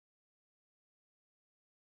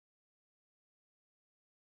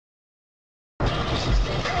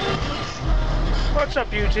What's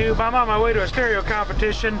up, YouTube? I'm on my way to a stereo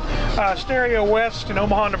competition. Stereo West in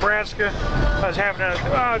Omaha, Nebraska. I was having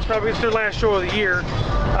it's their last show of the year.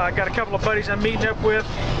 I got a couple of buddies I'm meeting up with.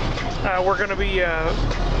 We're going to be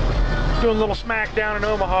doing a little smack down in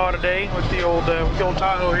Omaha today with the old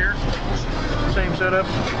Tahoe here. Same setup,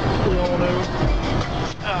 we all know.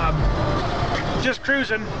 Just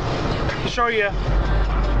cruising to show you.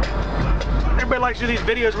 Everybody likes to do these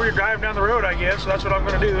videos where you're driving down the road, I guess. So that's what I'm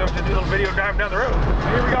going to do. I'm going to do a little video driving down the road.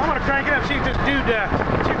 Here we go. I'm going to crank it up. See if this dude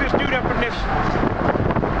up in this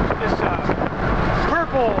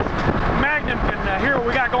purple Magnum can hear what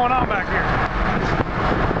we got going on back here.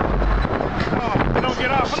 Oh, don't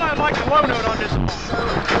get off. I like the low note on this one.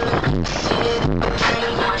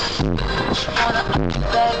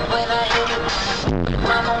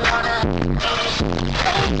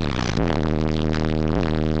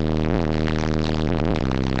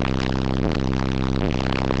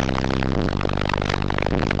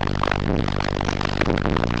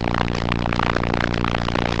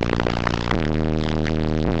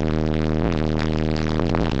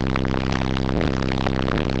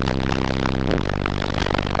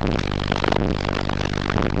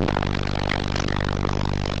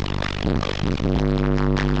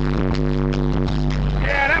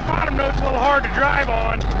 Yeah, that bottom note's a little hard to drive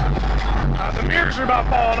on. The mirrors are about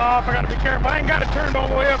falling off. I gotta be careful. I ain't got it turned all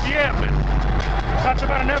the way up yet, but that's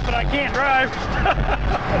about enough that I can't drive.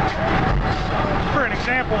 For an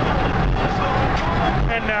example.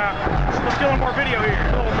 And let's do one more video here.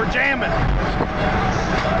 We're jamming.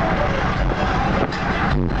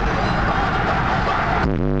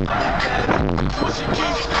 She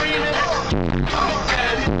keeps screaming.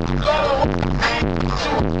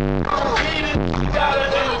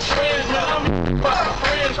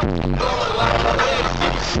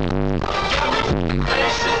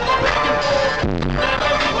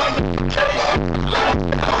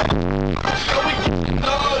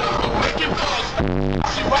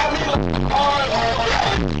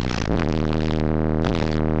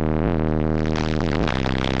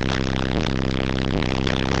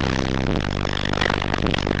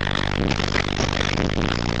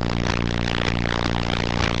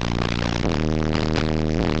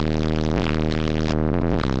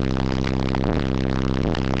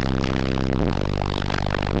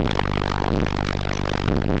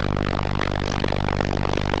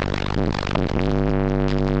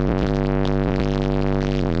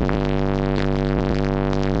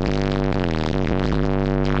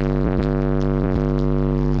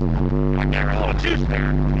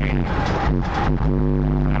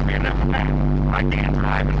 I can't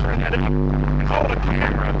drive and turn that up and hold a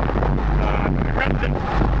camera. Rather than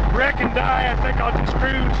wreck and die, I think I'll just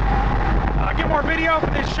cruise. Get more video for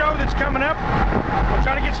this show that's coming up. We'll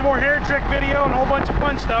try to get some more hair trick video and a whole bunch of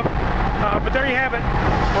fun stuff. But there you have it.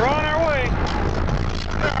 We're on our way.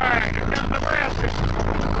 All right, here comes Nebraska.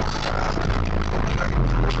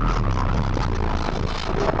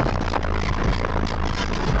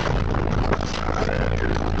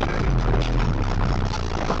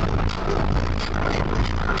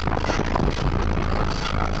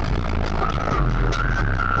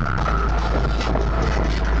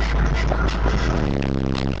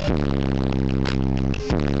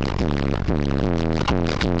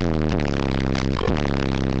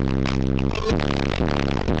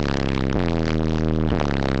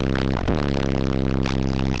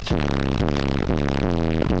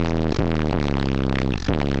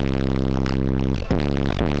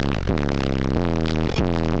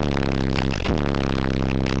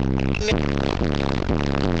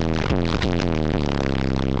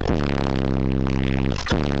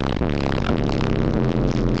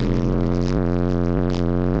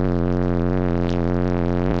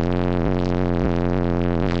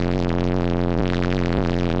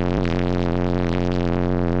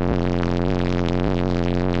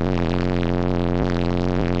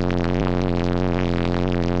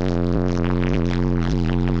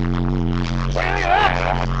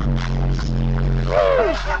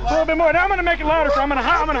 A little bit more. Now I'm going to make it louder. I'm going to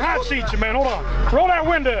hot seat you, man. Hold on. Roll that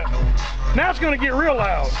window up. Now it's going to get real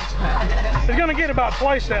loud. It's going to get about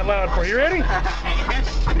twice that loud for you. You ready? All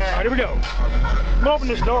right, here we go. I'm going to open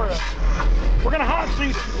this door up. We're going to hot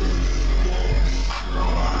seat it.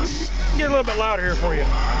 Get a little bit louder here for you.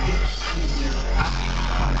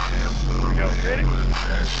 Here we go. Ready?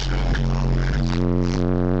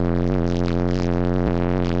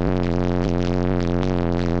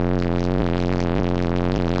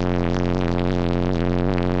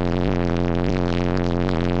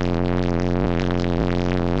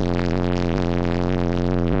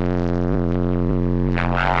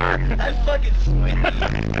 That's fucking sweet.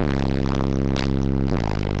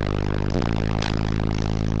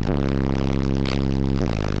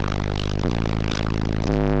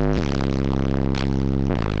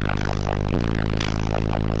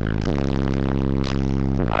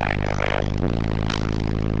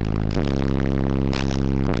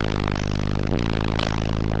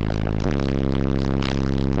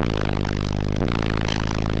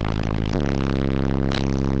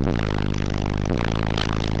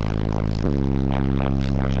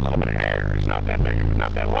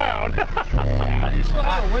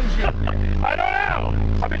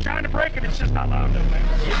 It's just not loud, doesn't it?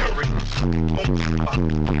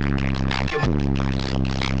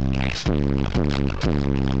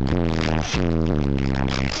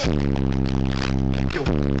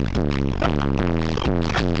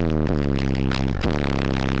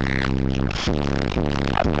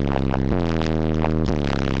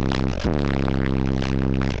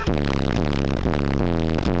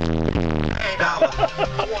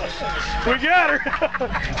 We got her.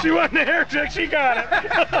 She wasn't a hair trick, she got it.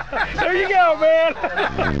 There you go, man.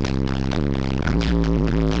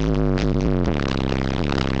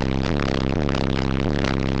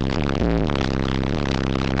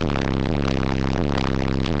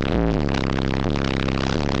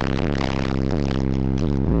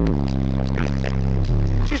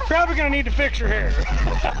 She's probably going to need to fix her hair.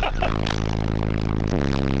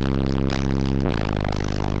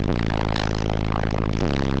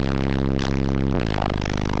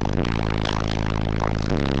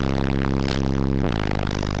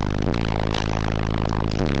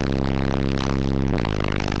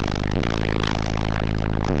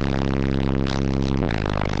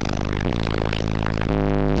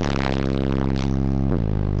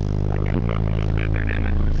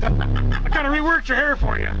 I kind of reworked your hair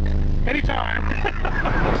for you. Anytime.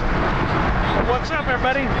 What's up,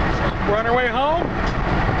 everybody? We're on our way home.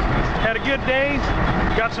 Had a good day.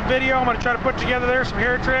 Got some video I'm going to try to put together there, some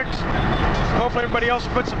hair tricks. Hopefully everybody else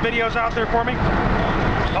will put some videos out there for me.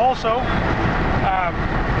 Also,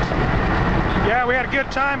 yeah, we had a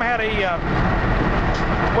good time. I had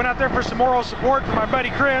went out there for some moral support for my buddy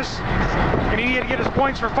Chris, and he needed to get his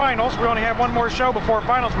points for finals. We only have one more show before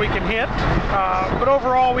finals we can hit. But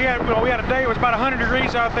overall, we had a day. It was about 100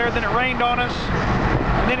 degrees out there. Then it rained on us,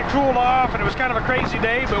 and then it cooled off, and it was kind of a crazy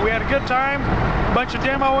day. But we had a good time. A bunch of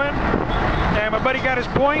demoing, and my buddy got his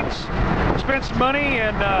points. Spent some money,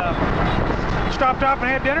 and stopped off and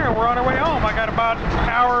had dinner, and we're on our way home. I got about an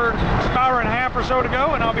hour and a half or so to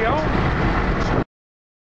go, and I'll be home.